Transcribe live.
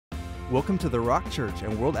Welcome to the Roth Church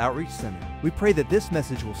and World Outreach Center. We pray that this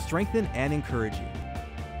message will strengthen and encourage you.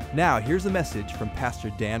 Now, here's a message from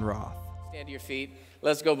Pastor Dan Roth. Stand to your feet.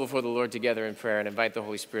 Let's go before the Lord together in prayer and invite the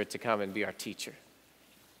Holy Spirit to come and be our teacher.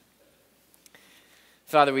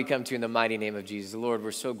 Father, we come to you in the mighty name of Jesus. Lord,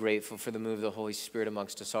 we're so grateful for the move of the Holy Spirit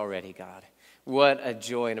amongst us already, God. What a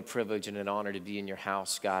joy and a privilege and an honor to be in your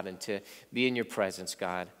house, God, and to be in your presence,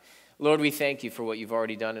 God. Lord, we thank you for what you've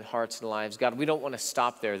already done in hearts and lives. God, we don't want to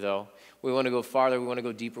stop there, though. We want to go farther. We want to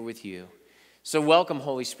go deeper with you. So welcome,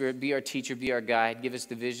 Holy Spirit. Be our teacher, be our guide. Give us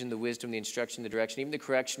the vision, the wisdom, the instruction, the direction, even the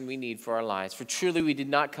correction we need for our lives. For truly we did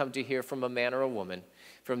not come to hear from a man or a woman,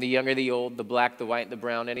 from the young or the old, the black, the white, the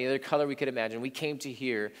brown, any other color we could imagine. We came to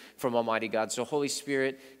hear from Almighty God. So Holy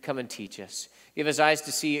Spirit, come and teach us. Give us eyes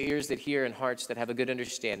to see, ears that hear, and hearts that have a good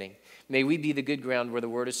understanding. May we be the good ground where the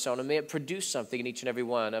word is sown, and may it produce something in each and every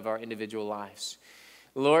one of our individual lives.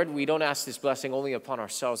 Lord, we don't ask this blessing only upon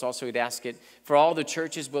ourselves. Also, we'd ask it for all the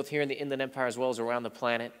churches, both here in the Inland Empire as well as around the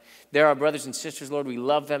planet. They're our brothers and sisters, Lord. We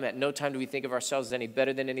love them. At no time do we think of ourselves as any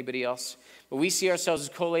better than anybody else. But we see ourselves as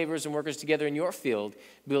co-laborers and workers together in your field,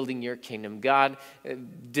 building your kingdom. God,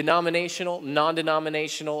 denominational,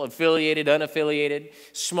 non-denominational, affiliated, unaffiliated,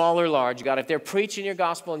 small or large. God, if they're preaching your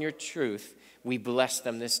gospel and your truth, we bless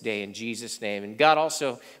them this day in Jesus' name. And God,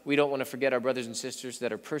 also, we don't want to forget our brothers and sisters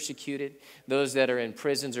that are persecuted, those that are in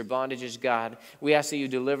prisons or bondages, God. We ask that you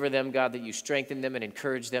deliver them, God, that you strengthen them and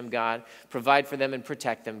encourage them, God. Provide for them and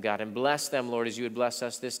protect them, God. And bless them, Lord, as you would bless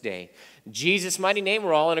us this day. In Jesus' mighty name,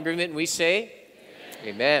 we're all in agreement, and we say,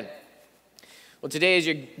 Amen. Amen. Well, today, as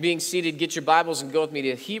you're being seated, get your Bibles and go with me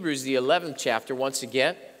to Hebrews, the 11th chapter, once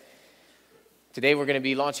again. Today we're going to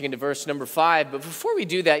be launching into verse number 5, but before we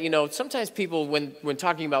do that, sometimes people, when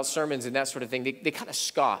talking about sermons and that sort of thing, they kind of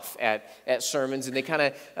scoff at sermons, and they kind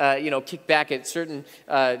of, kick back at certain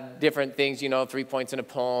different things, 3 points in a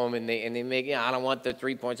poem, and they make, I don't want the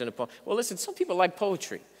 3 points in a poem. Well, listen, some people like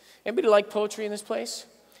poetry. Anybody like poetry in this place?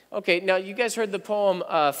 Okay, now you guys heard the poem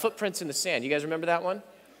Footprints in the Sand. You guys remember that one?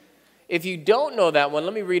 If you don't know that one,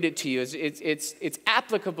 let me read it to you. It's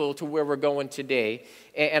applicable to where we're going today.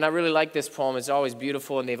 And I really like this poem. It's always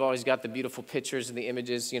beautiful, and they've always got the beautiful pictures and the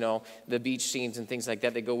images, the beach scenes and things like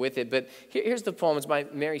that that go with it. But here's the poem. It's by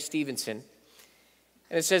Mary Stevenson.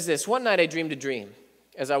 And it says this: One night I dreamed a dream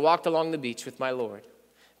as I walked along the beach with my Lord.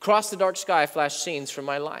 Across the dark sky flashed scenes from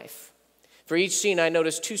my life. For each scene I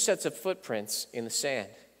noticed 2 sets of footprints in the sand,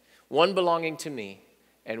 one belonging to me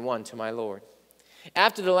and one to my Lord.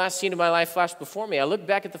 After the last scene of my life flashed before me, I looked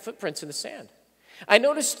back at the footprints in the sand. I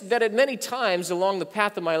noticed that at many times along the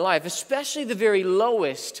path of my life, especially the very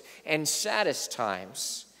lowest and saddest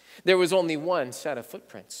times, there was only one set of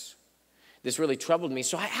footprints. This really troubled me,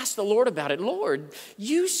 so I asked the Lord about it. Lord,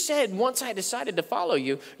 you said once I decided to follow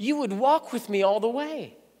you, you would walk with me all the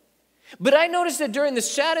way. But I noticed that during the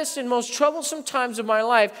saddest and most troublesome times of my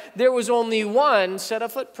life, there was only one set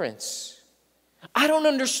of footprints. I don't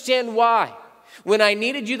understand why. When I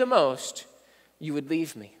needed you the most, you would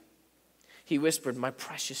leave me. He whispered, my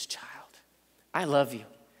precious child, I love you,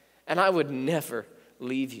 and I would never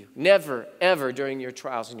leave you. Never, ever during your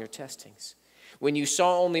trials and your testings. When you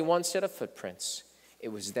saw only one set of footprints, it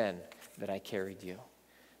was then that I carried you.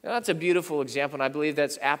 Now, that's a beautiful example, and I believe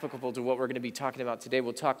that's applicable to what we're going to be talking about today.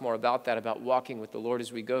 We'll talk more about that, about walking with the Lord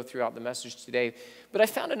as we go throughout the message today. But I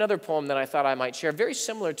found another poem that I thought I might share, very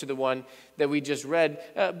similar to the one that we just read,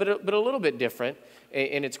 but a little bit different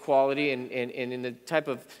in its quality and in the type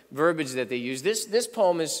of verbiage that they use. This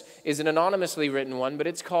poem is an anonymously written one, but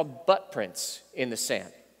it's called Butt Prints in the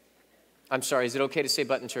Sand. I'm sorry, is it okay to say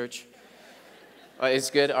butt in church?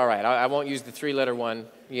 It's good? All right. I won't use the 3-letter one.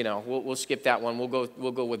 We'll skip that one.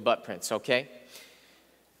 We'll go with butt prints, okay?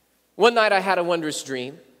 One night I had a wondrous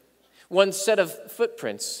dream. One set of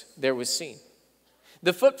footprints there was seen.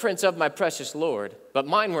 The footprints of my precious Lord, but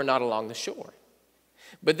mine were not along the shore.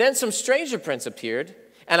 But then some stranger prints appeared,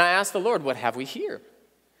 and I asked the Lord, what have we here?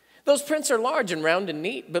 Those prints are large and round and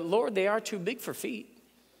neat, but Lord, they are too big for feet.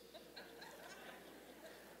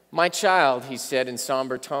 My child, he said in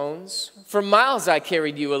somber tones, for miles I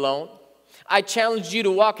carried you alone. I challenged you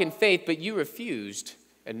to walk in faith, but you refused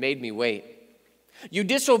and made me wait. You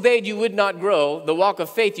disobeyed, you would not grow. The walk of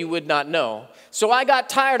faith you would not know. So I got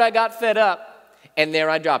tired, I got fed up, and there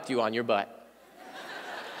I dropped you on your butt.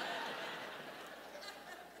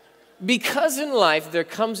 Because in life there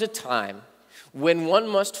comes a time when one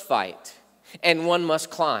must fight and one must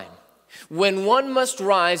climb, when one must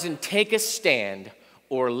rise and take a stand,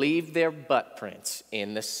 or leave their butt prints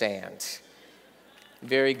in the sand.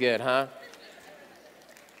 Very good, huh?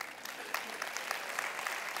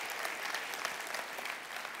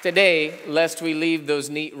 Today, lest we leave those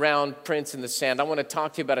neat round prints in the sand, I want to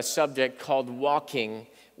talk to you about a subject called walking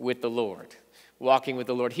with the Lord. Walking with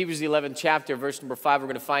the Lord. Hebrews the 11th chapter, verse number 5, we're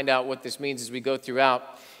going to find out what this means as we go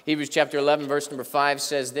throughout. Hebrews chapter 11, verse number 5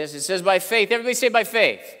 says this. It says, by faith. Everybody say by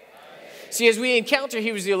faith. See, as we encounter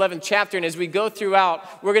Hebrews the 11th chapter, and as we go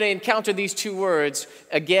throughout, we're going to encounter these two words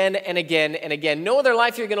again and again and again. No other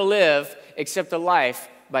life you're going to live except a life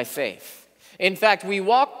by faith. In fact, we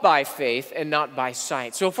walk by faith and not by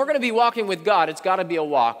sight. So if we're going to be walking with God, it's got to be a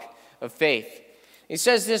walk of faith. He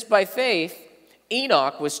says this, by faith,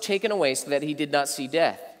 Enoch was taken away so that he did not see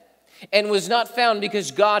death, and was not found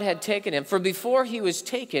because God had taken him. For before he was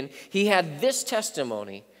taken, he had this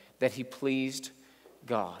testimony that he pleased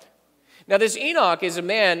God. Now this Enoch is a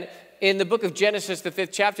man in the book of Genesis, the 5th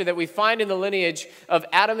chapter, that we find in the lineage of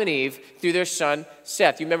Adam and Eve through their son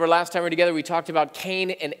Seth. You remember last time we were together, we talked about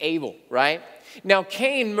Cain and Abel, right? Now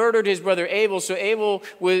Cain murdered his brother Abel, so Abel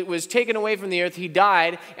was taken away from the earth. He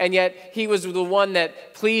died, and yet he was the one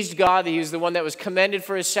that pleased God. He was the one that was commended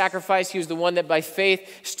for his sacrifice. He was the one that by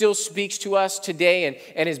faith still speaks to us today,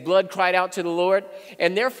 and his blood cried out to the Lord.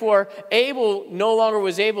 And therefore, Abel no longer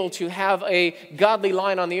was able to have a godly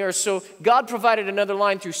line on the earth, so God provided another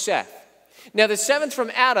line through Seth. Now the seventh from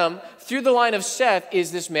Adam through the line of Seth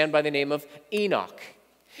is this man by the name of Enoch.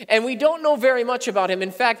 And we don't know very much about him. In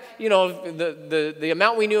fact, you know, the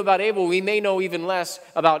amount we knew about Abel, we may know even less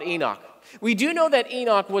about Enoch. We do know that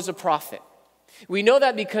Enoch was a prophet. We know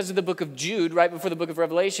that because of the book of Jude, right before the book of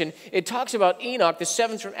Revelation. It talks about Enoch, the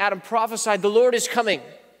seventh from Adam, prophesied, the Lord is coming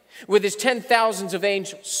with his 10,000s of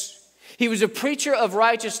angels. He was a preacher of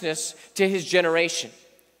righteousness to his generation.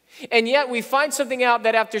 And yet we find something out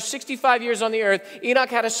that after 65 years on the earth, Enoch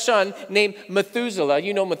had a son named Methuselah.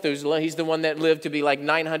 You know Methuselah. He's the one that lived to be like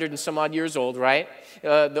 900 and some odd years old, right?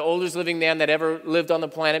 The oldest living man that ever lived on the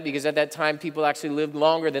planet, because at that time people actually lived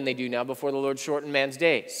longer than they do now before the Lord shortened man's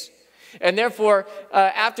days. And therefore,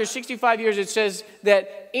 after 65 years, it says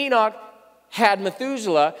that Enoch had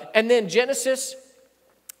Methuselah. And then Genesis,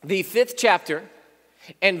 the 5th chapter,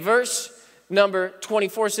 and verse number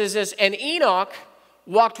 24 says this, and Enoch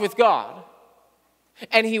walked with God,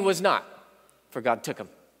 and he was not, for God took him.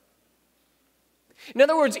 In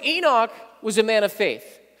other words, Enoch was a man of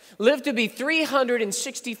faith, lived to be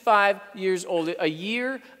 365 years old, a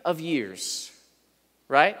year of years,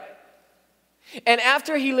 right? And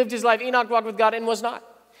after he lived his life, Enoch walked with God and was not.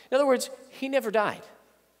 In other words, he never died,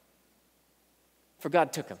 for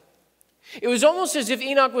God took him. It was almost as if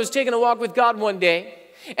Enoch was taking a walk with God one day,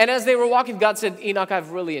 and as they were walking, God said, Enoch,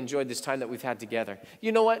 I've really enjoyed this time that we've had together.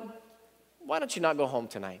 You know what? Why don't you not go home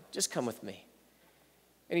tonight? Just come with me.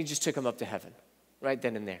 And he just took him up to heaven, right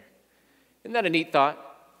then and there. Isn't that a neat thought?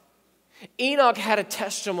 Enoch had a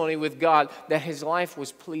testimony with God that his life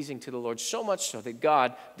was pleasing to the Lord, so much so that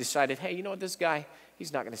God decided, hey, you know what, this guy,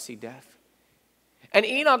 he's not going to see death. And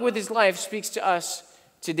Enoch with his life speaks to us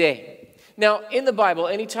today. Now, in the Bible,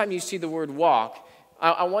 anytime you see the word walk,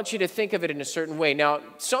 I want you to think of it in a certain way. Now,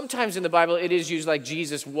 sometimes in the Bible, it is used like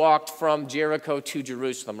Jesus walked from Jericho to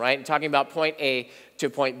Jerusalem, right? And talking about point A to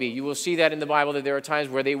point B. You will see that in the Bible that there are times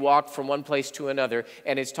where they walked from one place to another,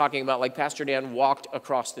 and it's talking about like Pastor Dan walked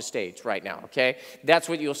across the stage right now, okay? That's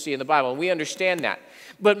what you'll see in the Bible, and we understand that.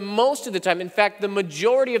 But most of the time, in fact, the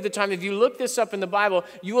majority of the time, if you look this up in the Bible,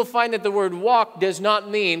 you will find that the word walk does not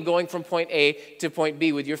mean going from point A to point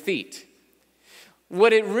B with your feet.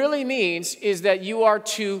 What it really means is that you are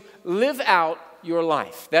to live out your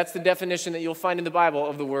life. That's the definition that you'll find in the Bible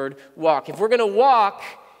of the word walk. If we're going to walk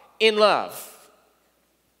in love,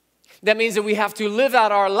 that means that we have to live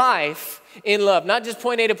out our life in love. Not just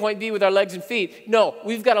point A to point B with our legs and feet. No,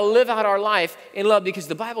 we've got to live out our life in love because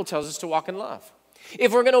the Bible tells us to walk in love.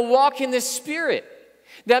 If we're going to walk in the Spirit,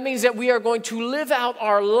 that means that we are going to live out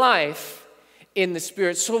our life in the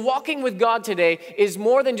Spirit. So walking with God today is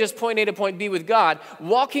more than just point A to point B with God.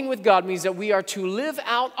 Walking with God means that we are to live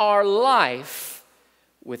out our life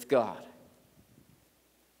with God.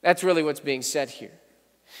 That's really what's being said here.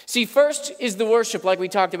 See, first is the worship like we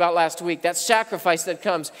talked about last week, that sacrifice that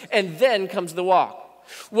comes, and then comes the walk.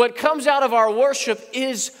 What comes out of our worship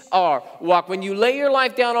is our walk. When you lay your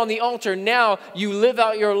life down on the altar, now you live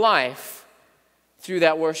out your life through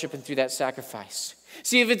that worship and through that sacrifice.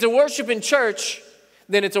 See, if it's a worship in church,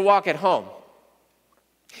 then it's a walk at home.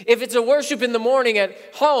 If it's a worship in the morning at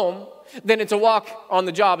home, then it's a walk on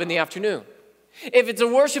the job in the afternoon. If it's a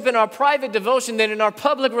worship in our private devotion, then in our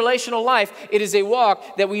public relational life, it is a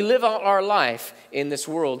walk that we live out our life in this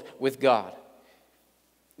world with God.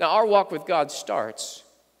 Now, our walk with God starts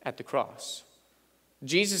at the cross.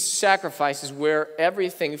 Jesus' sacrifice is where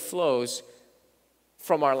everything flows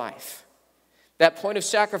from our life. That point of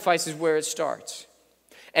sacrifice is where it starts.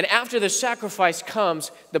 And after the sacrifice comes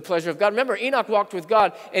the pleasure of God. Remember, Enoch walked with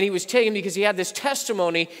God, and he was taken because he had this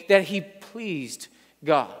testimony that he pleased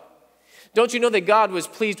God. Don't you know that God was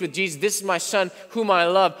pleased with Jesus? This is my son whom I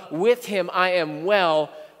love. With him I am well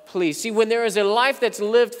pleased. See, when there is a life that's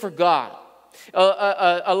lived for God,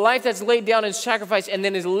 a life that's laid down in sacrifice and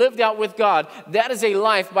then is lived out with God, that is a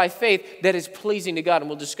life by faith that is pleasing to God. And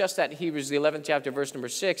we'll discuss that in Hebrews, the 11th chapter, verse number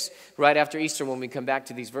 6, right after Easter when we come back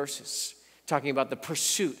to these verses, talking about the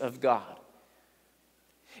pursuit of God.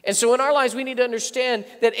 And so in our lives, we need to understand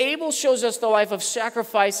that Abel shows us the life of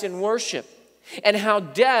sacrifice and worship and how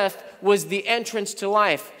death was the entrance to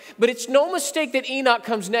life. But it's no mistake that Enoch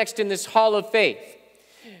comes next in this hall of faith.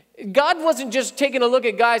 God wasn't just taking a look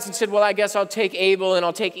at guys and said, well, I guess I'll take Abel and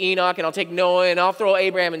I'll take Enoch and I'll take Noah and I'll throw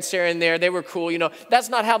Abraham and Sarah in there. They were cool, you know. That's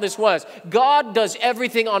not how this was. God does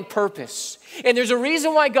everything on purpose. And there's a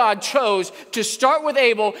reason why God chose to start with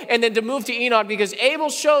Abel and then to move to Enoch, because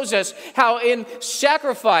Abel shows us how in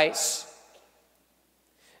sacrifice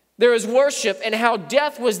there is worship and how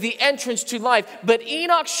death was the entrance to life. But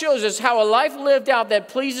Enoch shows us how a life lived out that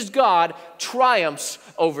pleases God triumphs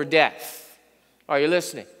over death. Are you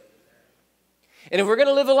listening? And if we're going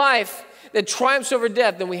to live a life that triumphs over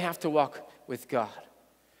death, then we have to walk with God.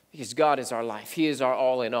 Because God is our life. He is our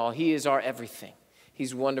all in all. He is our everything.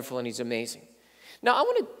 He's wonderful and He's amazing. Now, I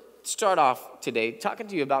want to start off today talking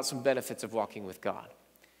to you about some benefits of walking with God.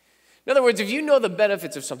 In other words, if you know the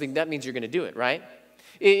benefits of something, that means you're going to do it, right?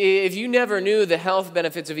 If you never knew the health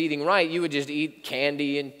benefits of eating right, you would just eat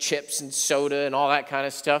candy and chips and soda and all that kind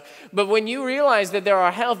of stuff. But when you realize that there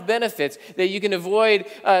are health benefits, that you can avoid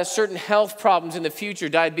certain health problems in the future,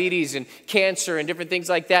 diabetes and cancer and different things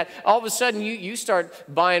like that, all of a sudden you start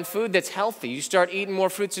buying food that's healthy. You start eating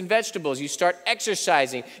more fruits and vegetables. You start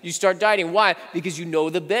exercising. You start dieting. Why? Because you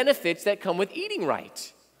know the benefits that come with eating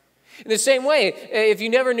right. In the same way, if you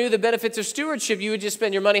never knew the benefits of stewardship, you would just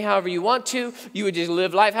spend your money however you want to. You would just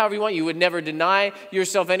live life however you want. You would never deny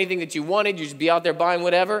yourself anything that you wanted. You'd just be out there buying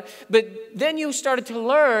whatever. But then you started to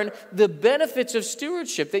learn the benefits of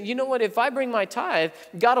stewardship, that, you know what, if I bring my tithe,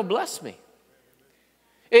 God will bless me.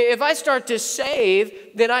 If I start to save,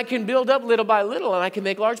 then I can build up little by little and I can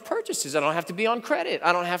make large purchases. I don't have to be on credit.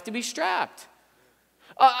 I don't have to be strapped.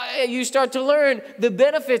 You start to learn the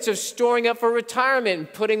benefits of storing up for retirement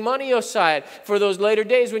and putting money aside for those later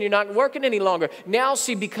days when you're not working any longer. Now,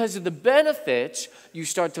 see, because of the benefits, you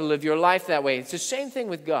start to live your life that way. It's the same thing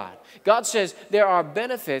with God. God says there are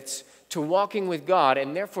benefits to walking with God,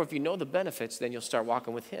 and therefore, if you know the benefits, then you'll start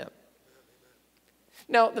walking with Him.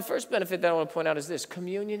 Now, the first benefit that I want to point out is this: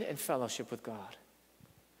 communion and fellowship with God.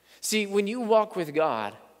 See, when you walk with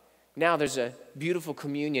God, now there's a beautiful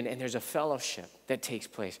communion and there's a fellowship that takes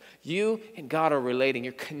place. You and God are relating.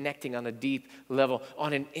 You're connecting on a deep level,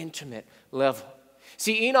 on an intimate level.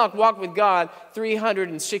 See, Enoch walked with God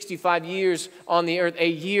 365 years on the earth, a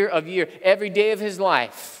year of year. Every day of his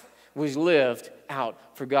life was lived out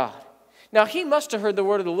for God. Now, he must have heard the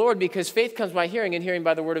word of the Lord, because faith comes by hearing and hearing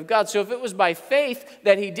by the word of God. So if it was by faith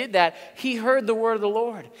that he did that, he heard the word of the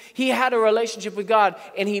Lord. He had a relationship with God,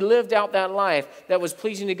 and he lived out that life that was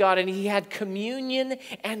pleasing to God, and he had communion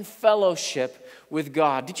and fellowship with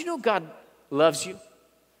God. Did you know God loves you?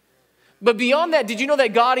 But beyond that, did you know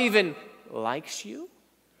that God even likes you?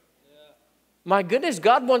 My goodness,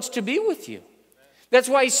 God wants to be with you. That's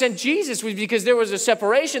why He sent Jesus, was because there was a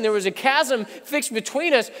separation, there was a chasm fixed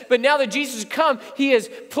between us. But now that Jesus has come, He has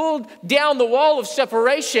pulled down the wall of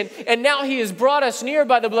separation, and now He has brought us near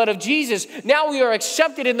by the blood of Jesus. Now we are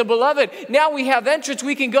accepted in the beloved. Now we have entrance.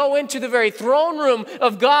 We can go into the very throne room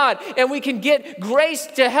of God, and we can get grace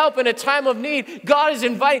to help in a time of need. God is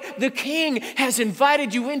inviting, the King has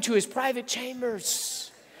invited you into His private chambers.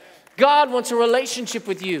 God wants a relationship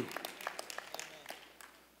with you.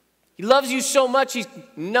 He loves you so much, He's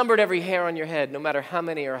numbered every hair on your head, no matter how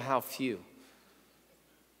many or how few.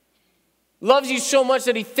 Loves you so much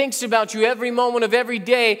that He thinks about you every moment of every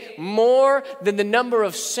day more than the number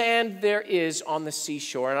of sand there is on the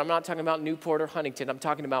seashore. And I'm not talking about Newport or Huntington. I'm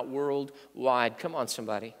talking about worldwide. Come on,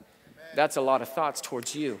 somebody. Amen. That's a lot of thoughts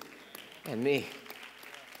towards you and me.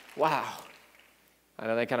 Wow. I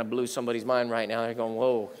know that kind of blew somebody's mind right now. They're going,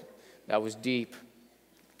 whoa, that was deep.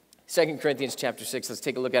 2 Corinthians chapter 6, let's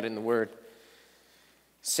take a look at it in the Word.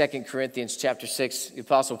 2 Corinthians chapter 6, the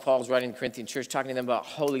Apostle Paul is writing to the Corinthian church, talking to them about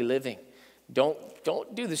holy living. Don't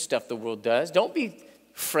do the stuff the world does. Don't be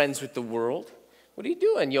friends with the world. What are you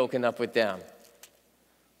doing yoking up with them?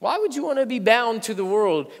 Why would you want to be bound to the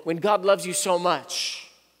world when God loves you so much?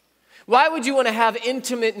 Why would you want to have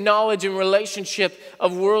intimate knowledge and relationship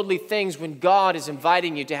of worldly things when God is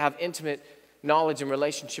inviting you to have intimate knowledge and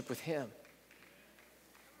relationship with him.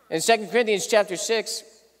 In 2 Corinthians chapter 6,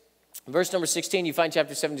 verse number 16, you find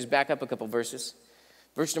chapter 7, just back up a couple verses.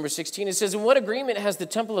 Verse number 16, it says, "In what agreement has the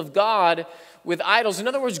temple of God with idols?" In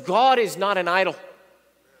other words, God is not an idol.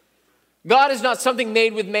 God is not something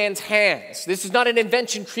made with man's hands. This is not an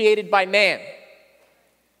invention created by man.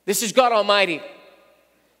 This is God Almighty,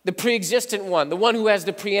 the pre-existent one, the one who has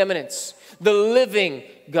the preeminence, the living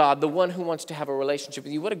God, the one who wants to have a relationship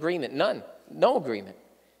with you. What agreement? None. No agreement.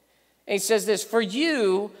 And he says this, "For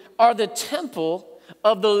you are the temple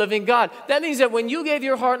of the living God." That means that when you gave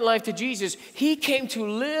your heart and life to Jesus, he came to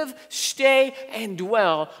live, stay, and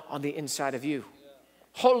dwell on the inside of you.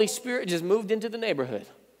 Holy Spirit just moved into the neighborhood.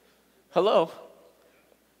 Hello?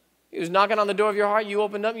 He was knocking on the door of your heart. You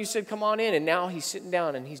opened up, you said, "Come on in." And now he's sitting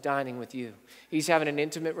down and he's dining with you. He's having an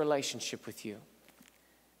intimate relationship with you.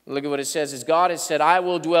 Look at what it says. As God has said, "I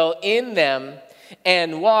will dwell in them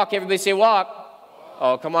and walk." Everybody say walk.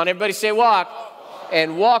 Oh, come on, everybody say walk.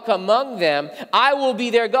 "And walk among them. I will be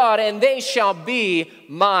their God, and they shall be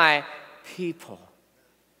my people."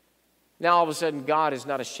 Now all of a sudden, God is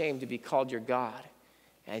not ashamed to be called your God,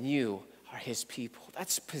 and you are his people.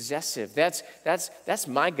 That's possessive. That's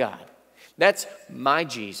my God. That's my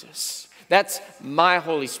Jesus. That's my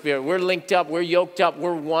Holy Spirit. We're linked up. We're yoked up.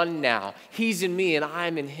 We're one now. He's in me and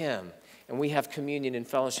I'm in him. And we have communion and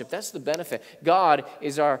fellowship. That's the benefit. God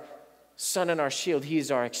is our sun and our shield. He is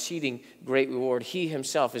our exceeding great reward. He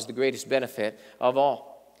himself is the greatest benefit of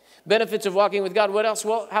all. Benefits of walking with God. What else?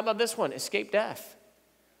 Well, how about this one? Escape death.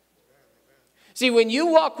 See, when you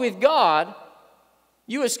walk with God,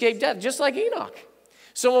 you escape death, just like Enoch.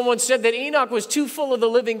 Someone once said that Enoch was too full of the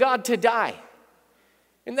living God to die.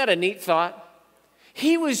 Isn't that a neat thought?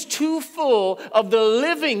 He was too full of the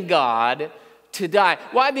living God to die.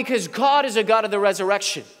 Why? Because God is a God of the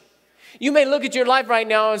resurrection. You may look at your life right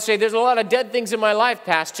now and say, "There's a lot of dead things in my life,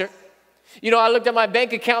 Pastor." You know, I looked at my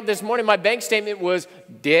bank account this morning. My bank statement was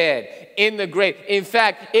dead, in the grave. In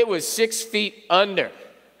fact, it was 6 feet under.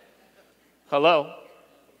 Hello?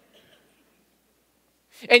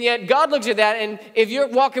 And yet God looks at that, and if you're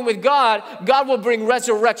walking with God, God will bring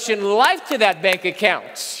resurrection life to that bank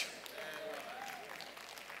account.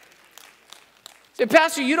 Say,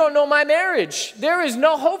 "Pastor, you don't know my marriage. There is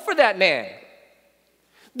no hope for that man.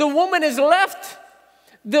 The woman is left.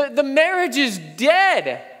 The marriage is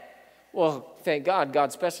dead." Well, thank God,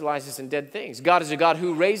 God specializes in dead things. God is a God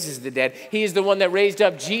who raises the dead. He is the one that raised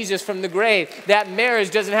up Jesus from the grave. That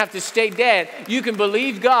marriage doesn't have to stay dead. You can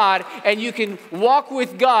believe God and you can walk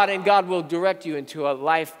with God, and God will direct you into a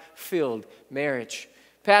life-filled marriage.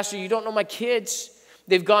 "Pastor, you don't know my kids.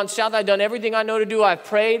 They've gone south. I've done everything I know to do. I've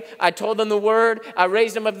prayed. I told them the word. I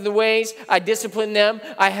raised them up in the ways. I disciplined them.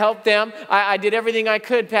 I helped them. I did everything I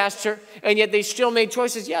could, Pastor." And yet they still made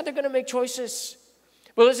choices. Yeah, they're going to make choices.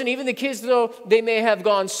 But listen, even the kids, though they may have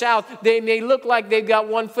gone south, they may look like they've got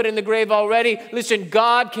one foot in the grave already. Listen,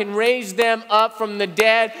 God can raise them up from the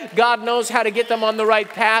dead. God knows how to get them on the right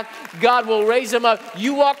path. God will raise them up.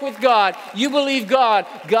 You walk with God. You believe God.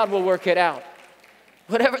 God will work it out.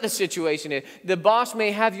 Whatever the situation is, the boss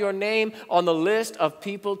may have your name on the list of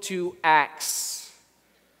people to axe.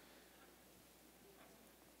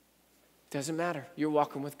 Doesn't matter. You're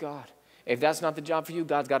walking with God. If that's not the job for you,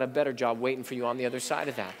 God's got a better job waiting for you on the other side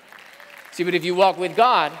of that. See, but if you walk with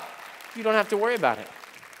God, you don't have to worry about it.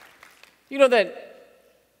 You know that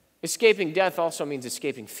escaping death also means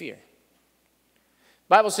escaping fear.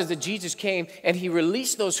 The Bible says that Jesus came and he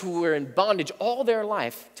released those who were in bondage all their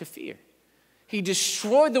life to fear. He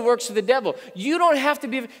destroyed the works of the devil. You don't have to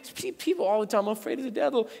be, people all the time, "I'm afraid of the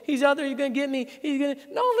devil. He's out there, he's going to get me.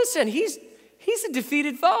 No, listen, he's a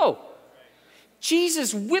defeated foe.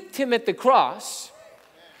 Jesus whipped him at the cross.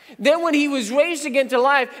 Then when he was raised again to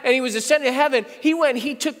life and he was ascended to heaven, he went and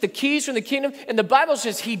he took the keys from the kingdom, and the Bible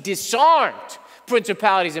says he disarmed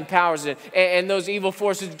principalities and powers and those evil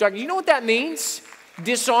forces of darkness. You know what that means?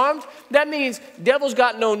 Disarmed? That means devil's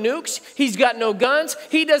got no nukes. He's got no guns.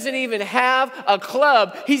 He doesn't even have a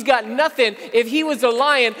club. He's got nothing. If he was a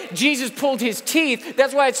lion, Jesus pulled his teeth.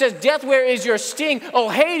 That's why it says, "Death, where is your sting? Oh,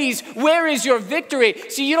 Hades, where is your victory?"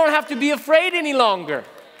 See, you don't have to be afraid any longer.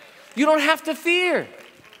 You don't have to fear.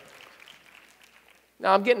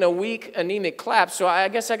 Now, I'm getting a weak, anemic clap, so I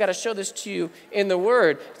guess I got to show this to you in the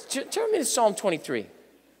Word. Turn me to Psalm 23.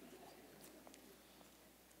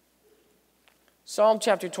 Psalm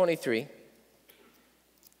chapter 23.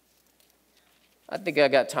 I think I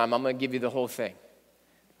got time. I'm going to give you the whole thing.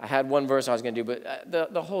 I had one verse I was going to do,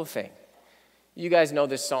 but the whole thing. You guys know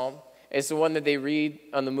this psalm. It's the one that they read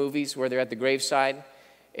on the movies where they're at the graveside.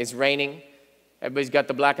 It's raining. Everybody's got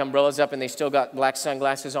the black umbrellas up and they still got black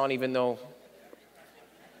sunglasses on even though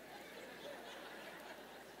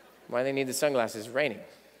Why do they need the sunglasses? It's raining.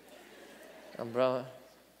 Umbrella.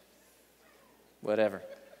 Whatever.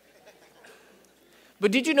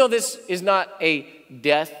 But did you know this is not a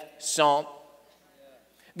death psalm?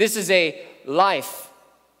 This is a life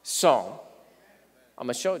psalm. I'm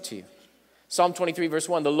going to show it to you. Psalm 23, verse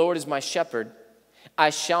 1, the Lord is my shepherd. I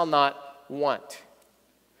shall not want.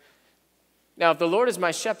 Now, if the Lord is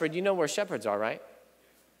my shepherd, you know where shepherds are, right?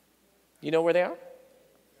 You know where they are?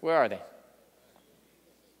 Where are they?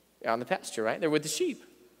 They're on the pasture, right? They're with the sheep.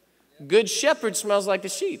 Good shepherd smells like the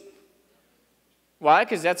sheep. Why?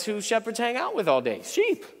 Because that's who shepherds hang out with all day,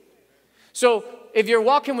 sheep. So if you're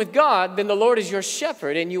walking with God, then the Lord is your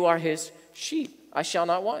shepherd and you are his sheep. I shall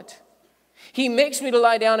not want. He makes me to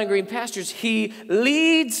lie down in green pastures. He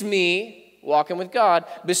leads me, walking with God,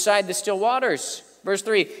 beside the still waters. Verse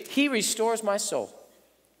 3, he restores my soul.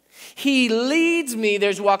 He leads me,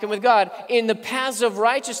 there's walking with God, in the paths of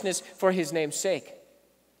righteousness for his name's sake.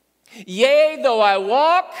 Yea, though I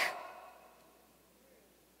walk.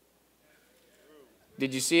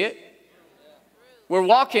 Did you see it? We're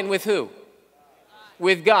walking with who?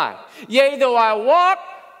 With God. Yea, though I walk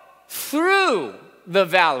through the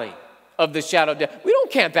valley of the shadow of death. We don't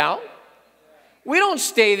camp out. We don't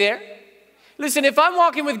stay there. Listen, if I'm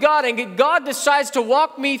walking with God and God decides to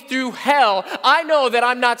walk me through hell, I know that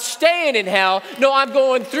I'm not staying in hell. No, I'm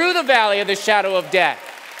going through the valley of the shadow of death.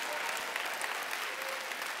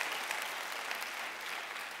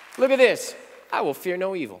 Look at this. I will fear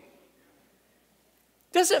no evil.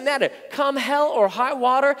 Doesn't matter. Come hell or high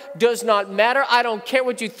water, does not matter. I don't care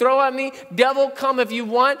what you throw at me. Devil, come if you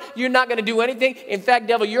want. You're not going to do anything. In fact,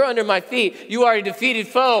 devil, you're under my feet. You are a defeated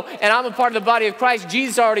foe, and I'm a part of the body of Christ.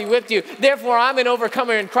 Jesus is already with you. Therefore, I'm an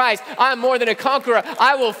overcomer in Christ. I'm more than a conqueror.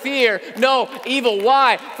 I will fear no evil.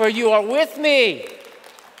 Why? For you are with me.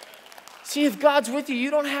 See, if God's with you,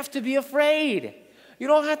 you don't have to be afraid. You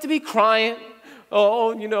don't have to be crying.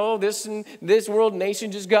 Oh, you know, this world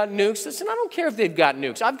nation just got nukes. Listen, I don't care if they've got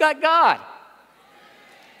nukes. I've got God.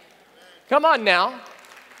 Come on now.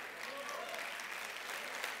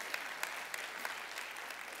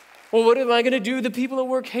 Well, what am I going to do? The people at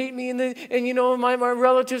work hate me, and you know, my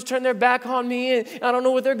relatives turn their back on me, and I don't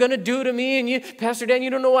know what they're going to do to me. And you, Pastor Dan, you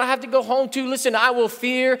don't know what I have to go home to. Listen, I will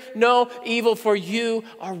fear no evil, for you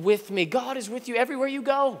are with me. God is with you everywhere you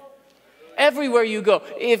go. Everywhere you go.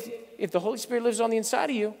 If the Holy Spirit lives on the inside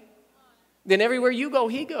of you, then everywhere you go,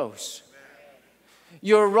 he goes.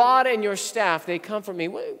 Your rod and your staff, they come from me.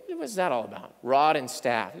 What's that all about? Rod and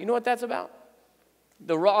staff. You know what that's about?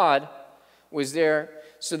 The rod was there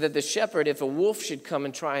so that the shepherd, if a wolf should come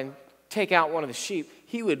and try and take out one of the sheep,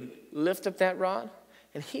 he would lift up that rod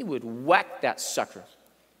and he would whack that sucker.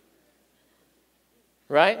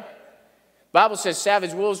 Right? Bible says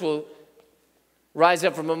savage wolves will rise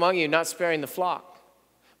up from among you, not sparing the flock.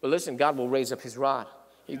 But listen, God will raise up his rod.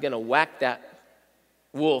 He's going to whack that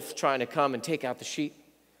wolf trying to come and take out the sheep.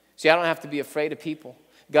 See, I don't have to be afraid of people.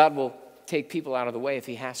 God will take people out of the way if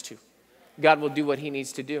he has to. God will do what he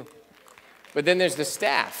needs to do. But then there's the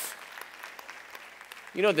staff.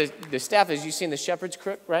 You know, the staff, as you've seen the shepherd's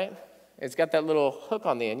crook, right? It's got that little hook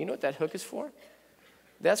on the end. You know what that hook is for?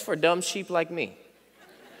 That's for dumb sheep like me.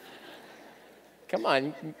 Come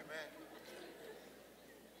on.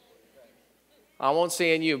 I won't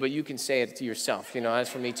say in you, but you can say it to yourself. You know, that's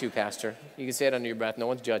for me too, Pastor. You can say it under your breath. No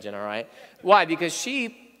one's judging, all right? Why? Because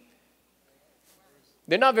sheep,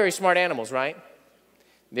 they're not very smart animals, right?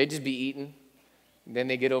 They just be eating. Then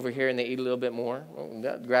they get over here and they eat a little bit more. Oh,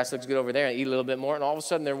 that grass looks good over there and eat a little bit more. And all of a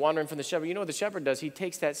sudden they're wandering from the shepherd. You know what the shepherd does? He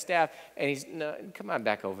takes that staff and he's, no, come on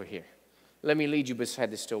back over here. Let me lead you beside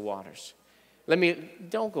the still waters.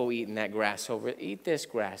 Don't go eating that grass over. Eat this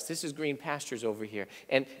grass. This is green pastures over here.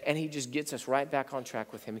 And he just gets us right back on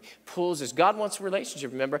track with him. He pulls us. God wants a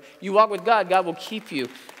relationship, remember? You walk with God, God will keep you.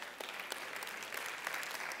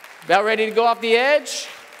 About ready to go off the edge?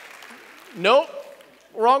 Nope.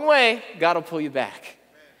 Wrong way. God will pull you back.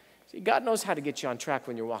 See, God knows how to get you on track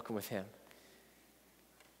when you're walking with him.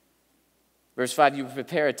 Verse 5, you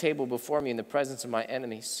prepare a table before me in the presence of my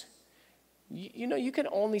enemies. You know, you can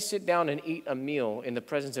only sit down and eat a meal in the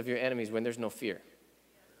presence of your enemies when there's no fear.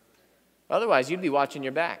 Otherwise, you'd be watching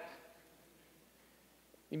your back.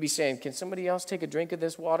 You'd be saying, can somebody else take a drink of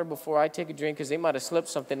this water before I take a drink? Because they might have slipped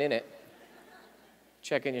something in it.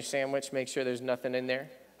 Checking your sandwich, make sure there's nothing in there.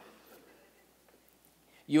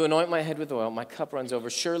 You anoint my head with oil, my cup runs over.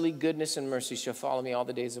 Surely goodness and mercy shall follow me all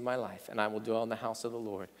the days of my life, and I will dwell in the house of the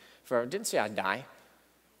Lord forever. Didn't say I'd die.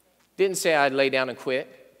 Didn't say I'd lay down and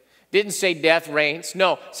quit. Didn't say death reigns.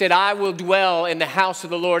 No, said I will dwell in the house of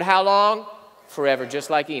the Lord. How long? Forever, just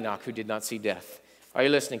like Enoch, who did not see death. Are you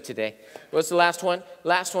listening today? What's the last one?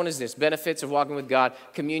 Last one is this: benefits of walking with God,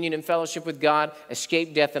 communion and fellowship with God,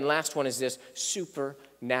 escape death, and last one is this: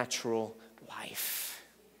 supernatural life.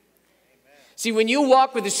 Amen. See, when you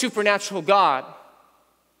walk with the supernatural God,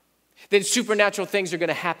 then supernatural things are going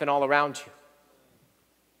to happen all around you.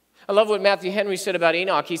 I love what Matthew Henry said about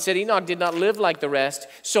Enoch. He said Enoch did not live like the rest,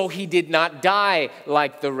 so he did not die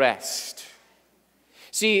like the rest.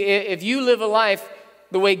 See, if you live a life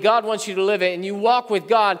the way God wants you to live it, and you walk with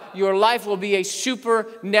God, your life will be a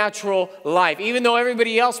supernatural life. Even though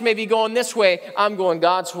everybody else may be going this way, I'm going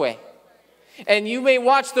God's way. And you may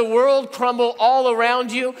watch the world crumble all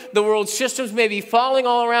around you. The world systems may be falling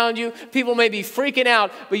all around you. People may be freaking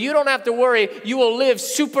out, but you don't have to worry. You will live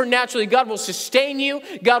supernaturally. God will sustain you.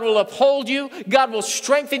 God will uphold you. God will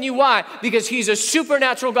strengthen you. Why? Because He's a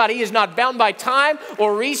supernatural God. He is not bound by time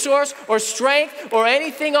or resource or strength or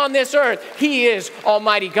anything on this earth. He is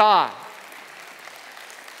Almighty God.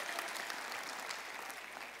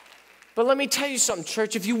 But let me tell you something,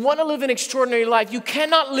 church. If you want to live an extraordinary life, you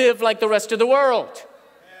cannot live like the rest of the world.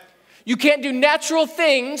 You can't do natural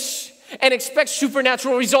things and expect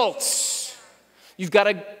supernatural results. You've got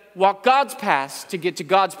to walk God's paths to get to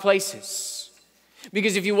God's places.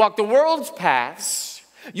 Because if you walk the world's paths,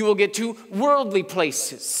 you will get to worldly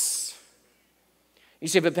places. You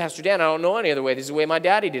say, but Pastor Dan, I don't know any other way. This is the way my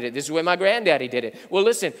daddy did it. This is the way my granddaddy did it. Well,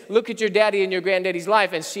 listen, look at your daddy and your granddaddy's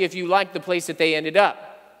life and see if you like the place that they ended up.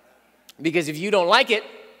 Because if you don't like it,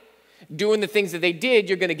 doing the things that they did,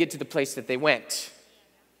 you're going to get to the place that they went.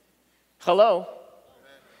 Hello?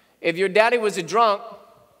 If your daddy was a drunk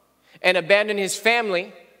and abandoned his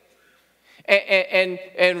family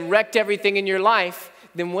and wrecked everything in your life,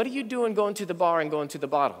 then what are you doing going to the bar and going to the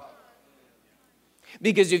bottle?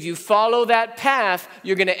 Because if you follow that path,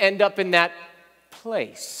 you're going to end up in that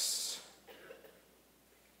place.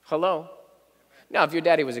 Hello? Now, if your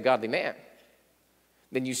daddy was a godly man,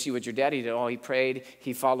 then you see what your daddy did. Oh, he prayed,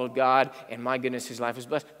 he followed God, and my goodness, his life was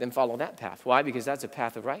blessed. Then follow that path. Why? Because that's a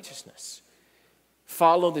path of righteousness.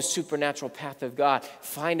 Follow the supernatural path of God.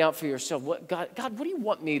 Find out for yourself, God, what do you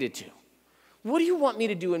want me to do? What do you want me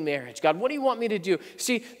to do in marriage? God, what do you want me to do?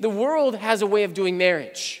 See, the world has a way of doing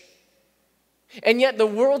marriage. And yet the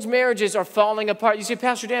world's marriages are falling apart. You say,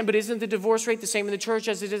 Pastor Dan, but isn't the divorce rate the same in the church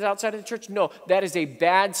as it is outside of the church? No, that is a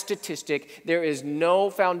bad statistic. There is no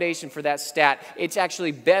foundation for that stat. It's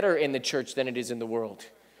actually better in the church than it is in the world.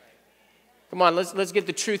 Come on, let's get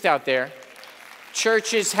the truth out there.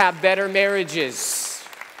 Churches have better marriages.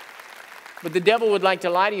 But the devil would like to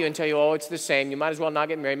lie to you and tell you, oh, it's the same. You might as well not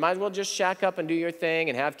get married. Might as well just shack up and do your thing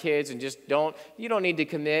and have kids and just you don't need to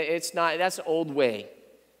commit. It's not, that's the old way.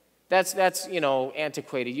 That's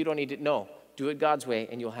antiquated. You don't need to, no. Do it God's way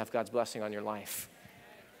and you'll have God's blessing on your life.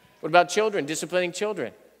 What about children, disciplining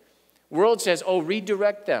children? World says, oh,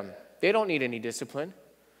 redirect them. They don't need any discipline.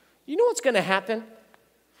 You know what's going to happen?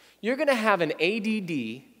 You're going to have an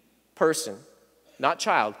ADD person, not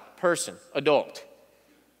child, person, adult,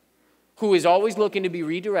 who is always looking to be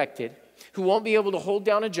redirected, who won't be able to hold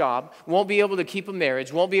down a job, won't be able to keep a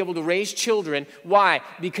marriage, won't be able to raise children. Why?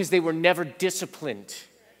 Because they were never disciplined.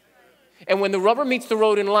 And when the rubber meets the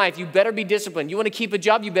road in life, you better be disciplined. You want to keep a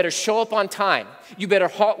job, you better show up on time. You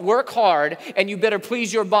better work hard, and you better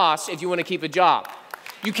please your boss if you want to keep a job.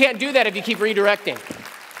 You can't do that if you keep redirecting.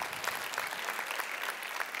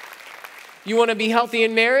 You want to be healthy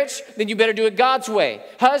in marriage? Then you better do it God's way.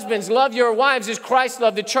 Husbands, love your wives as Christ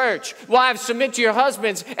loved the church. Wives, submit to your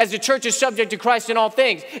husbands as the church is subject to Christ in all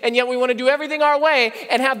things. And yet we want to do everything our way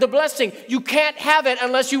and have the blessing. You can't have it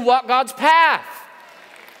unless you walk God's path.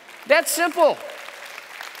 That's simple.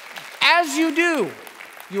 As you do,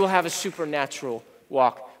 you will have a supernatural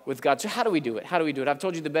walk with God. So how do we do it? How do we do it? I've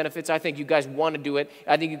told you the benefits. I think you guys want to do it.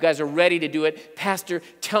 I think you guys are ready to do it. Pastor,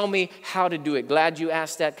 tell me how to do it. Glad you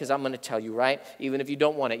asked that because I'm going to tell you, right? Even if you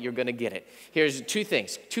don't want it, you're going to get it. Here's two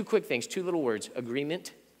things, two quick things, two little words: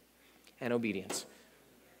 agreement and obedience.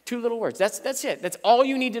 Two little words. That's it. That's all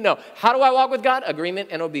you need to know. How do I walk with God? Agreement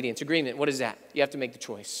and obedience. Agreement, what is that? You have to make the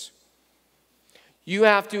choice. You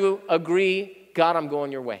have to agree, God, I'm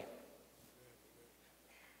going your way.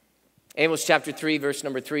 Amos chapter 3, verse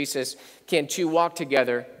number 3 says, can two walk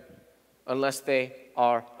together unless they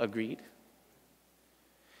are agreed?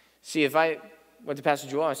 See, if I went to Pastor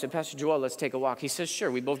Joel, I said, Pastor Joel, let's take a walk. He says,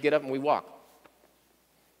 sure. We both get up and we walk.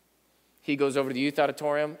 He goes over to the youth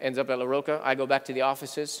auditorium, ends up at La Roca. I go back to the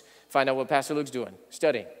offices, find out what Pastor Luke's doing,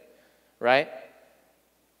 studying, right?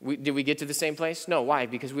 Did we get to the same place? No. Why?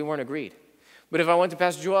 Because we weren't agreed. But if I went to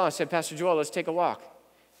Pastor Joel, I said, Pastor Joel, let's take a walk.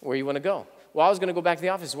 Where you want to go? Well, I was going to go back to the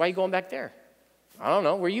office. Why are you going back there? I don't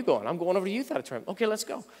know. Where are you going? I'm going over to the youth auditorium. Okay, let's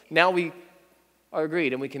go. Now we are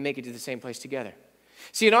agreed, and we can make it to the same place together.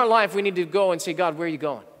 See, in our life, we need to go and say, God, where are you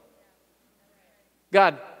going?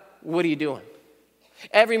 God, what are you doing?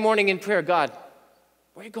 Every morning in prayer, God,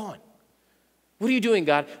 where are you going? What are you doing,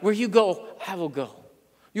 God? Where you go, I will go.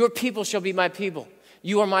 Your people shall be my people.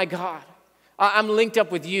 You are my God. I'm linked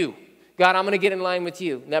up with you. God, I'm going to get in line with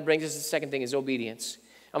you. And that brings us to the second thing is obedience.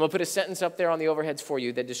 I'm going to put a sentence up there on the overheads for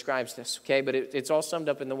you that describes this, okay? But it's all summed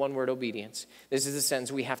up in the one word obedience. This is the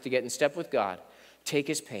sentence: we have to get in step with God, take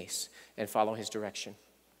his pace, and follow his direction.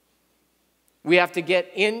 We have to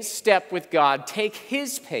get in step with God, take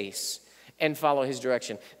his pace, and follow his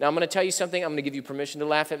direction. Now, I'm going to tell you something. I'm going to give you permission to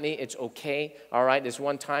laugh at me. It's okay, all right, this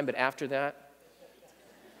one time, but after that.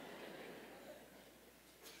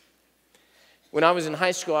 When I was in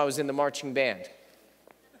high school, I was in the marching band.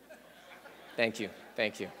 Thank you.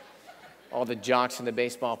 Thank you. All the jocks and the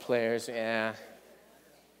baseball players, yeah.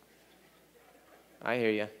 I hear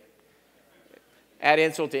you. Add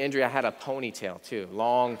insult to injury, I had a ponytail too.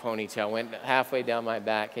 Long ponytail, went halfway down my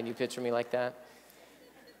back. Can you picture me like that?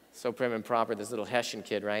 So prim and proper, this little Hessian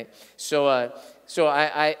kid, right? So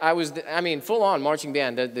I was, full on marching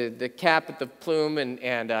band. The cap with the plume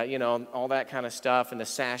and you know, all that kind of stuff, and the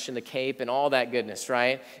sash and the cape and all that goodness,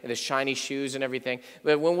 right? And the shiny shoes and everything.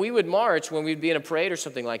 But when we would march, when we'd be in a parade or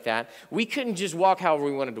something like that, we couldn't just walk however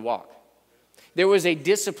we wanted to walk. There was a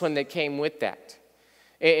discipline that came with that.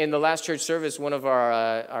 In the last church service, one of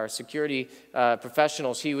our security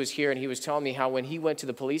professionals, he was here, and he was telling me how when he went to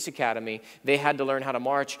the police academy, they had to learn how to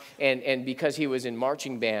march, and because he was in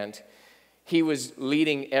marching band, he was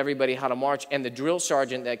leading everybody how to march, and the drill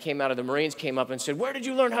sergeant that came out of the Marines came up and said, where did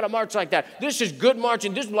you learn how to march like that? This is good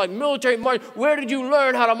marching. This is like military march. Where did you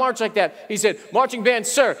learn how to march like that? He said, marching band,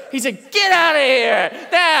 sir. He said, get out of here.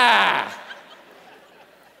 Ah.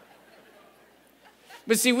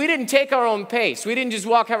 But see, we didn't take our own pace. We didn't just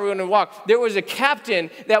walk how we wanted to walk. There was a captain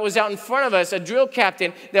that was out in front of us, a drill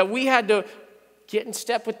captain, that we had to get in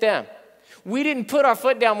step with them. We didn't put our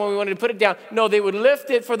foot down when we wanted to put it down. No, they would lift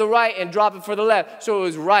it for the right and drop it for the left. So it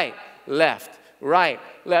was right, left, right,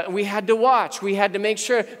 left. We had to watch. We had to make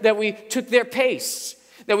sure that we took their pace,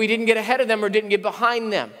 that we didn't get ahead of them or didn't get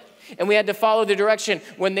behind them. And we had to follow the direction.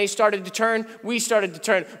 When they started to turn, we started to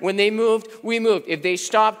turn. When they moved, we moved. If they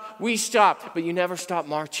stopped, we stopped. But you never stopped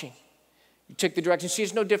marching. You took the direction. See,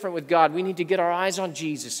 it's no different with God. We need to get our eyes on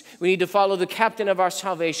Jesus. We need to follow the captain of our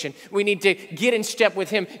salvation. We need to get in step with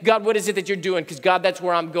him. God, what is it that you're doing? Because, God, that's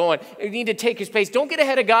where I'm going. We need to take his pace. Don't get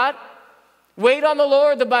ahead of God. Wait on the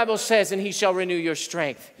Lord, the Bible says, and he shall renew your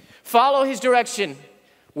strength. Follow his direction.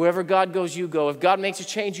 Wherever God goes, you go. If God makes a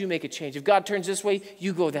change, you make a change. If God turns this way,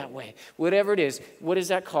 you go that way. Whatever it is, what is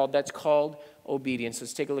that called? That's called obedience.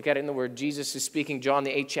 Let's take a look at it in the Word. Jesus is speaking, John, the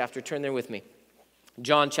 8th chapter. Turn there with me.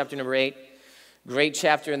 John chapter number 8. Great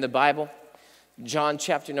chapter in the Bible. John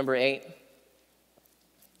chapter number 8.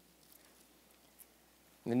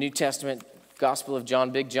 In the New Testament, Gospel of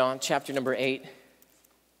John, Big John, chapter number 8.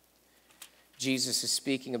 Jesus is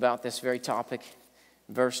speaking about this very topic.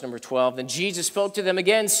 Verse number 12, then Jesus spoke to them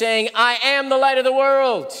again, saying, I am the light of the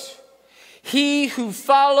world. He who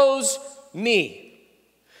follows me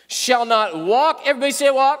shall not walk. Everybody say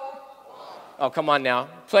walk. Oh, come on now.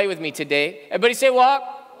 Play with me today. Everybody say walk.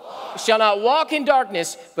 Shall not walk in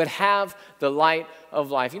darkness, but have the light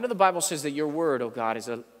of life. You know, the Bible says that your word, oh God, is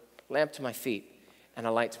a lamp to my feet and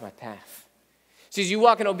a light to my path. See, as you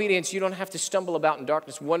walk in obedience, you don't have to stumble about in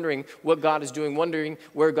darkness wondering what God is doing, wondering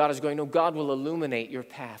where God is going. No, God will illuminate your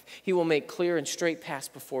path. He will make clear and straight paths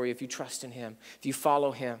before you if you trust in him, if you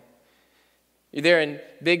follow him. You're there in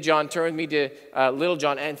Big John. Turn with me to Little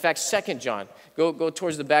John. In fact, 2 John. Go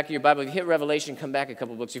towards the back of your Bible. If you hit Revelation, come back a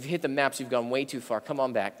couple books. If you hit the maps, you've gone way too far. Come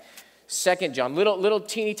on back. 2 John. Little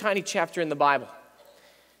teeny tiny chapter in the Bible.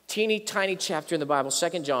 Teeny tiny chapter in the Bible.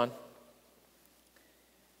 2 John.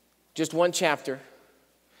 Just one chapter,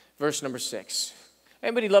 verse number 6.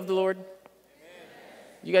 Anybody love the Lord? Amen.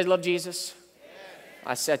 You guys love Jesus? Amen.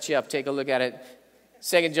 I set you up. Take a look at it.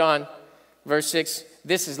 2 John, verse 6.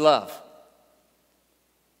 This is love.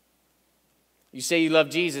 You say you love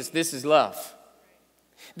Jesus. This is love.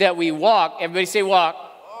 That we walk, everybody say walk,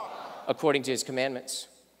 according to his commandments.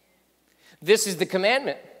 This is the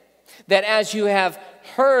commandment. That as you have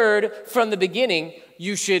heard from the beginning,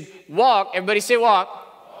 you should walk, everybody say walk.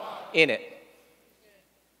 In it.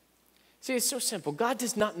 See, it's so simple. God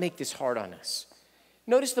does not make this hard on us.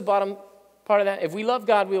 Notice the bottom part of that. If we love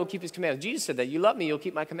God, we will keep his commandments. Jesus said that. You love me, you'll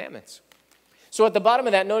keep my commandments. So at the bottom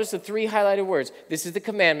of that, notice the 3 highlighted words. This is the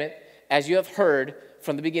commandment. As you have heard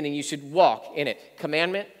from the beginning, you should walk in it.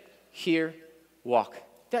 Commandment, hear, walk.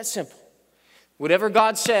 That's simple. Whatever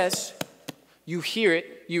God says, You hear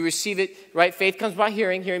it, you receive it, right? Faith comes by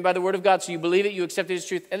hearing, hearing by the word of God. So you believe it, you accept it as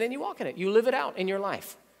truth, and then you walk in it. You live it out in your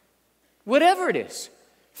life. Whatever it is.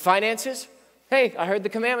 Finances, hey, I heard the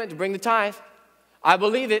commandment to bring the tithe. I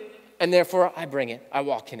believe it, and therefore I bring it. I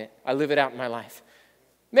walk in it. I live it out in my life.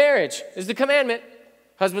 Marriage is the commandment.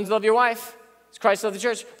 Husbands, love your wife. As Christ loved the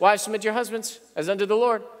church. Wives, submit to your husbands as unto the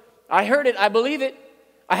Lord. I heard it. I believe it.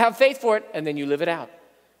 I have faith for it, and then you live it out.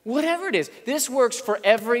 Whatever it is, this works for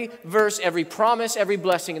every verse, every promise, every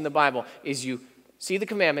blessing in the Bible, is you see the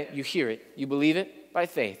commandment, you hear it, you believe it by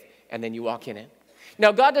faith, and then you walk in it.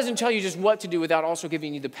 Now, God doesn't tell you just what to do without also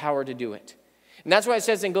giving you the power to do it. And that's why it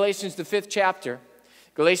says in Galatians, the 5th chapter,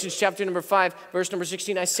 Galatians chapter number 5, verse number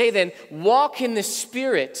 16, I say then, walk in the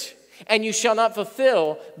Spirit, and you shall not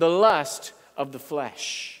fulfill the lust of the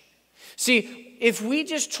flesh. See, if we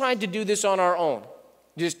just tried to do this on our own,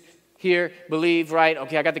 just hear, believe, right?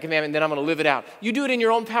 Okay, I got the commandment, and then I'm going to live it out. You do it in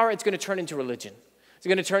your own power, it's going to turn into religion. It's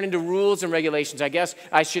going to turn into rules and regulations. I guess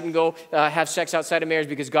I shouldn't go have sex outside of marriage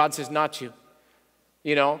because God says not to.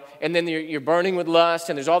 You know, and then you're burning with lust,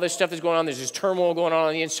 and there's all this stuff that's going on. There's this turmoil going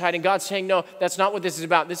on the inside, and God's saying, no, that's not what this is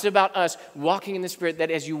about. This is about us walking in the Spirit, that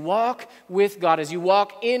as you walk with God, as you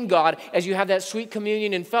walk in God, as you have that sweet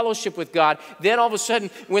communion and fellowship with God, then all of a sudden,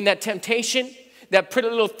 when that temptation, that pretty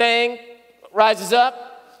little thing rises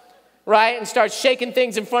up, right, and starts shaking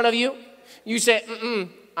things in front of you, you say,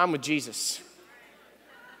 I'm with Jesus.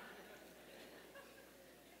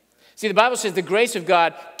 See, the Bible says the grace of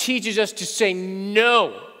God teaches us to say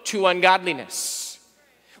no to ungodliness.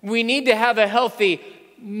 We need to have a healthy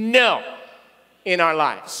no in our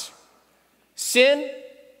lives. Sin?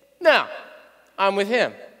 No, I'm with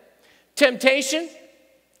Him. Temptation?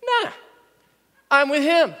 Nah, I'm with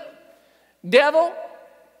Him. Devil?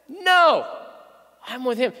 No, I'm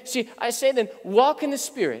with Him. See, I say then, walk in the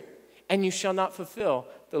Spirit, and you shall not fulfill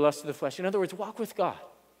the lust of the flesh. In other words, walk with God.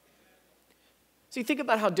 See, think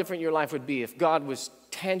about how different your life would be if God was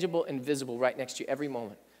tangible and visible right next to you every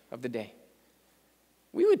moment of the day.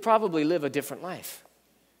 We would probably live a different life.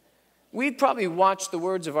 We'd probably watch the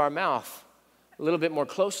words of our mouth a little bit more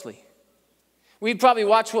closely. We'd probably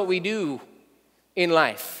watch what we do in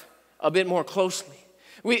life a bit more closely.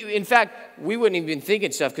 In fact, we wouldn't even be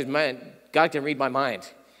thinking stuff because God can read my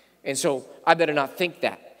mind. And so I better not think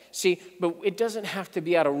that. See, but it doesn't have to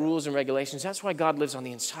be out of rules and regulations. That's why God lives on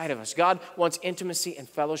the inside of us. God wants intimacy and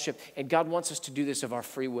fellowship, and God wants us to do this of our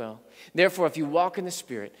free will. Therefore, if you walk in the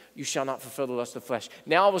Spirit, you shall not fulfill the lust of the flesh.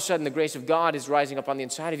 Now, all of a sudden, the grace of God is rising up on the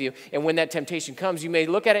inside of you, and when that temptation comes, you may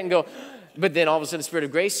look at it and go, but then all of a sudden, the Spirit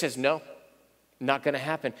of grace says, no, not going to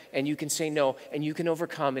happen. And you can say no, and you can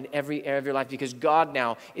overcome in every area of your life because God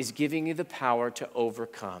now is giving you the power to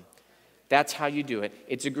overcome. That's how you do it.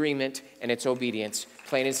 It's agreement and it's obedience,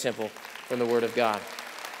 plain and simple, from the Word of God.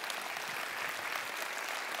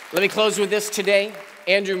 Let me close with this today.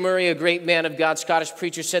 Andrew Murray, a great man of God, Scottish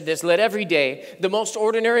preacher, said this: let every day, the most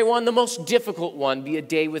ordinary one, the most difficult one, be a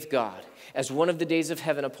day with God, as one of the days of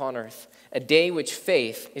heaven upon earth, a day which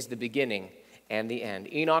faith is the beginning and the end.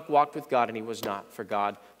 Enoch walked with God and he was not, for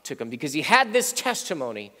God took him, because he had this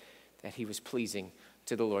testimony that he was pleasing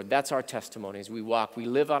to the Lord. That's our testimony as we walk, we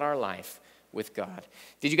live out our life with God.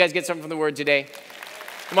 Did you guys get something from the Word today?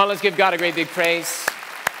 Come on, let's give God a great big praise.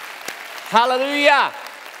 Hallelujah.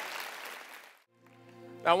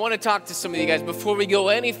 I want to talk to some of you guys before we go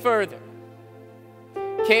any further.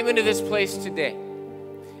 Came into this place today,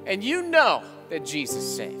 and you know that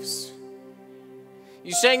Jesus saves.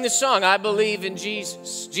 You sang the song, I believe in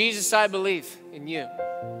Jesus. Jesus, I believe in you.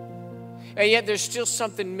 And yet there's still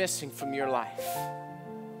something missing from your life.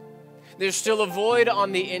 There's still a void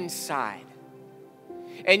on the inside.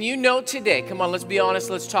 And you know today, come on, let's be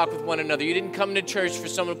honest, let's talk with one another. You didn't come to church for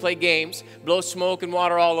someone to play games, blow smoke and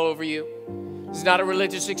water all over you. This is not a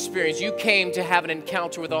religious experience. You came to have an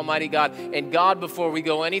encounter with Almighty God. And God, before we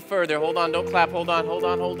go any further, hold on, don't clap, hold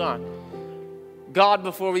on. God,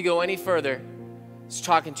 before we go any further, is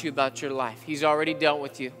talking to you about your life. He's already dealt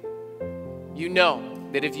with you. You know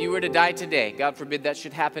that if you were to die today, God forbid that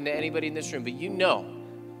should happen to anybody in this room, but you know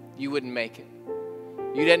you wouldn't make it.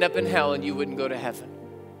 You'd end up in hell and you wouldn't go to heaven.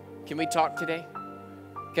 Can we talk today?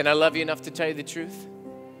 Can I love you enough to tell you the truth?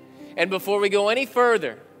 And before we go any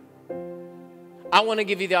further, I want to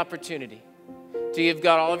give you the opportunity to give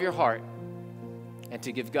God all of your heart and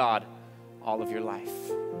to give God all of your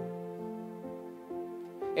life.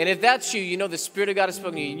 And if that's you, you know the Spirit of God has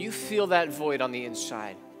spoken to you and you feel that void on the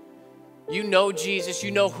inside. You know Jesus,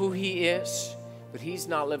 you know who He is, but He's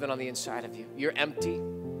not living on the inside of you. You're empty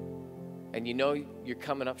and you know you're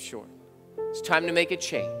coming up short. It's time to make a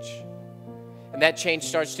change. And that change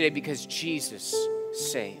starts today because Jesus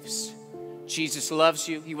saves. Jesus loves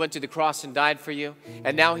you. He went to the cross and died for you.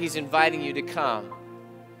 And now he's inviting you to come.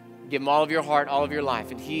 Give him all of your heart, all of your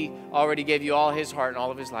life. And he already gave you all his heart and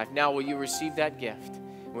all of his life. Now will you receive that gift?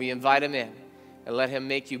 Will you invite him in and let him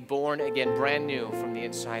make you born again, brand new from the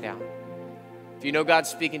inside out? If you know God's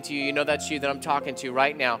speaking to you, you know that's you that I'm talking to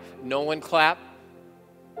right now. No one clap.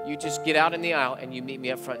 You just get out in the aisle and you meet me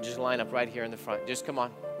up front. Just line up right here in the front. Just come on,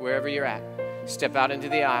 wherever you're at. Step out into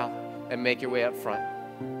the aisle and make your way up front.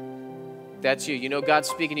 That's you. You know God's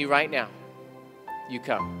speaking to you right now. You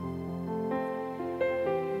come.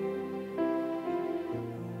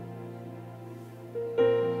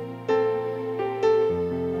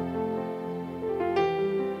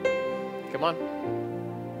 Come on.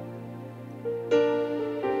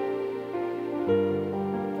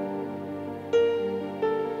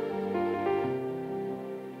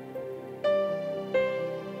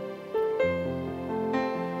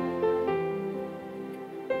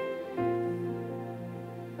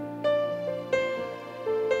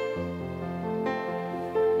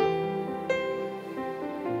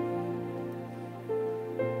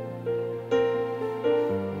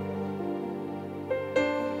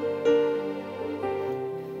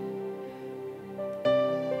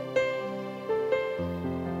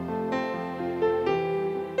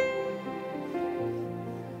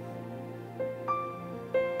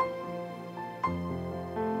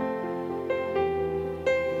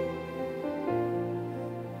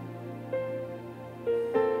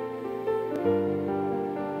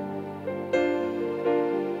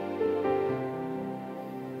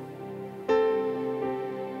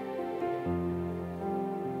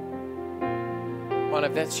 Come on,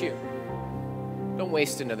 if that's you, don't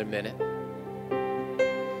waste another minute.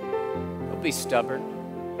 Don't be stubborn,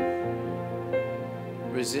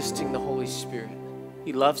 resisting the Holy Spirit.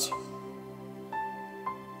 He loves you.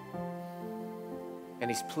 And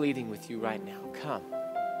he's pleading with you right now. Come.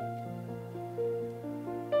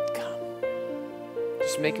 Come.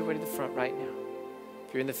 Just make your way to the front right now.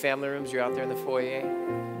 If you're in the family rooms, you're out there in the foyer,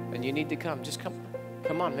 and you need to come, just come.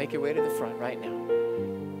 Come on, make your way to the front right now.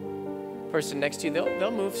 Person next to you, they'll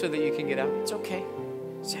move so that you can get out. It's okay.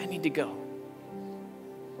 Say, I need to go.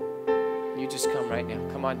 You just come right now.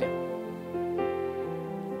 Come on down.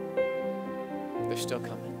 They're still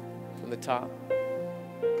coming from the top.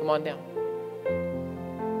 Come on down.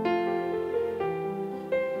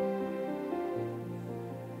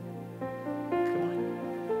 Come on.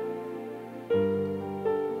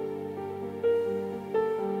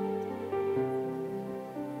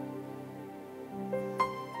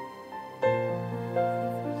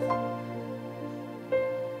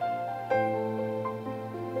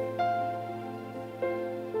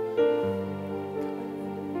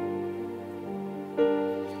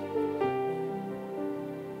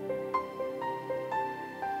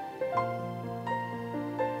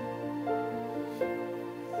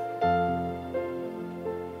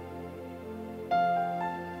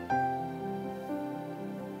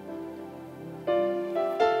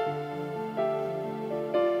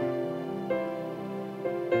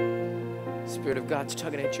 Spirit of God's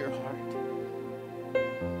tugging at your heart.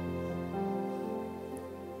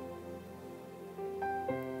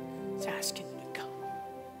 It's asking you to come.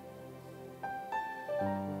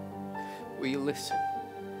 Will you listen?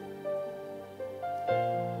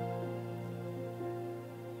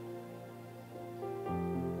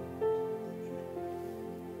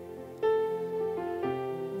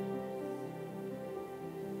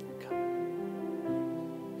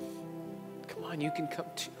 Come on, you can come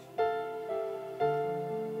too.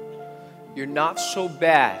 You're not so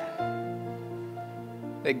bad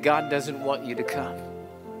that God doesn't want you to come.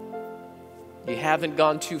 You haven't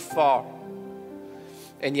gone too far,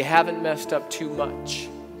 and you haven't messed up too much.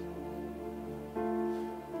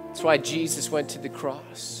 That's why Jesus went to the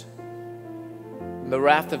cross. And the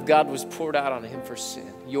wrath of God was poured out on him for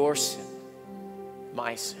sin, your sin,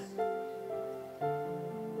 my sin.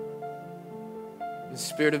 The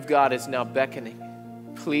Spirit of God is now beckoning,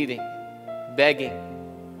 pleading, begging.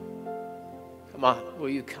 Come on, will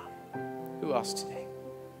you come? Who else today?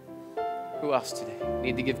 Who else today?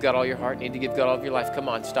 Need to give God all your heart, need to give God all of your life. Come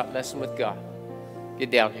on, stop messing with God. Get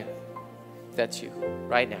down here. If that's you,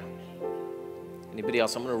 right now. Anybody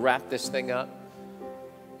else? I'm going to wrap this thing up.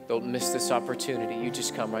 Don't miss this opportunity. You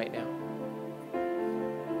just come right now.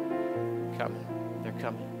 Come. They're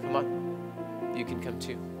coming. Come on. You can come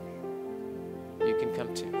too. You can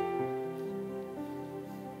come too.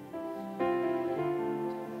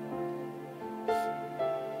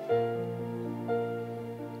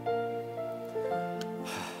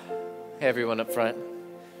 Hey, everyone up front.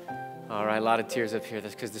 All right, a lot of tears up here.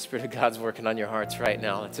 That's because the Spirit of God's working on your hearts right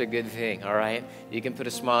now. It's a good thing, all right? You can put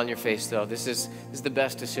a smile on your face, though. This is the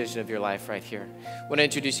best decision of your life right here. I want to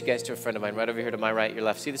introduce you guys to a friend of mine right over here to my right, your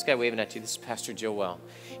left. See this guy waving at you? This is Pastor Joel.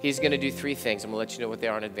 He's going to do 3 things. I'm going to let you know what they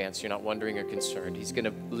are in advance so you're not wondering or concerned. He's going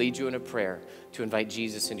to lead you in a prayer to invite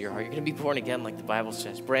Jesus into your heart. You're going to be born again like the Bible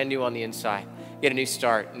says, brand new on the inside. Get a new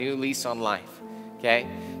start, new lease on life. Okay?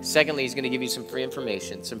 Secondly, he's going to give you some free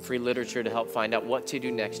information, some free literature to help find out what to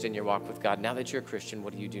do next in your walk with God. Now that you're a Christian,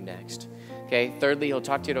 what do you do next? Okay? Thirdly, he'll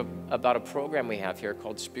talk to you about a program we have here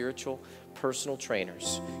called Spiritual Personal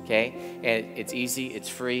Trainers. Okay? And it's easy, it's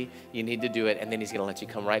free, you need to do it, and then he's going to let you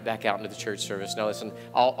come right back out into the church service. Now listen,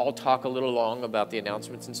 I'll talk a little long about the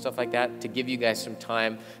announcements and stuff like that to give you guys some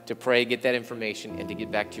time to pray, get that information, and to get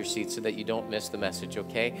back to your seats so that you don't miss the message,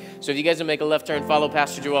 okay? So if you guys will make a left turn, follow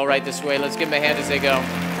Pastor Joel right this way. Let's give him a hand as they go.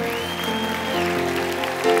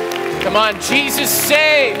 Come on, Jesus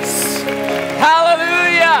saves.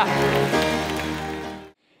 Hallelujah.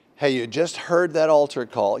 Hey, you just heard that altar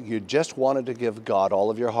call. You just wanted to give God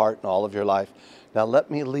all of your heart and all of your life. Now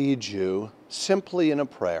let me lead you simply in a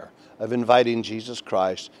prayer of inviting Jesus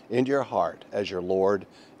Christ into your heart as your Lord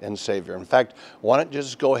and Savior. In fact, why don't you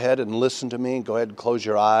just go ahead and listen to me. Go ahead and close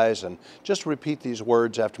your eyes and just repeat these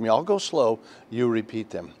words after me. I'll go slow. You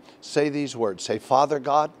repeat them. Say these words. Say, Father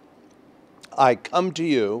God, I come to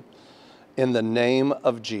you in the name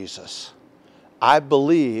of Jesus. I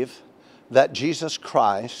believe that Jesus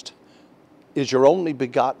Christ is your only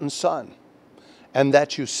begotten Son, and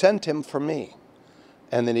that you sent him for me,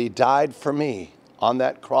 and that he died for me on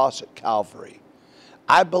that cross at Calvary.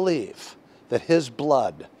 I believe that his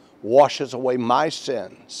blood washes away my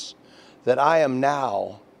sins, that I am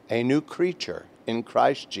now a new creature in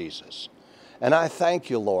Christ Jesus. And I thank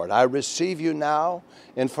you, Lord. I receive you now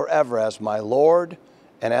and forever as my Lord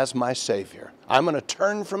and as my Savior. I'm going to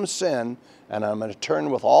turn from sin, and I'm going to turn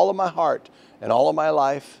with all of my heart and all of my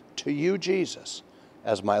life to you, Jesus,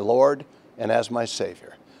 as my Lord and as my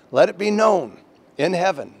Savior. Let it be known in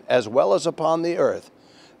heaven as well as upon the earth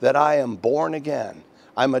that I am born again.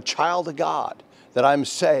 I'm a child of God, that I'm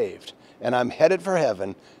saved, and I'm headed for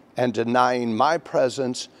heaven and denying my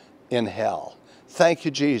presence in hell. Thank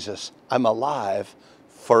you, Jesus. I'm alive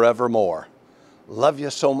forevermore. Love you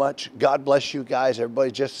so much. God bless you guys.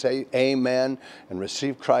 Everybody just say amen and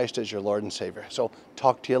receive Christ as your Lord and Savior. So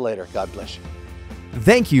talk to you later. God bless you.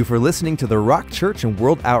 Thank you for listening to the Rock Church and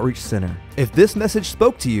World Outreach Center. If this message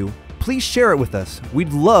spoke to you, please share it with us.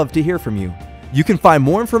 We'd love to hear from you. You can find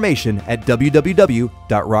more information at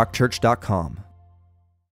www.rockchurch.com.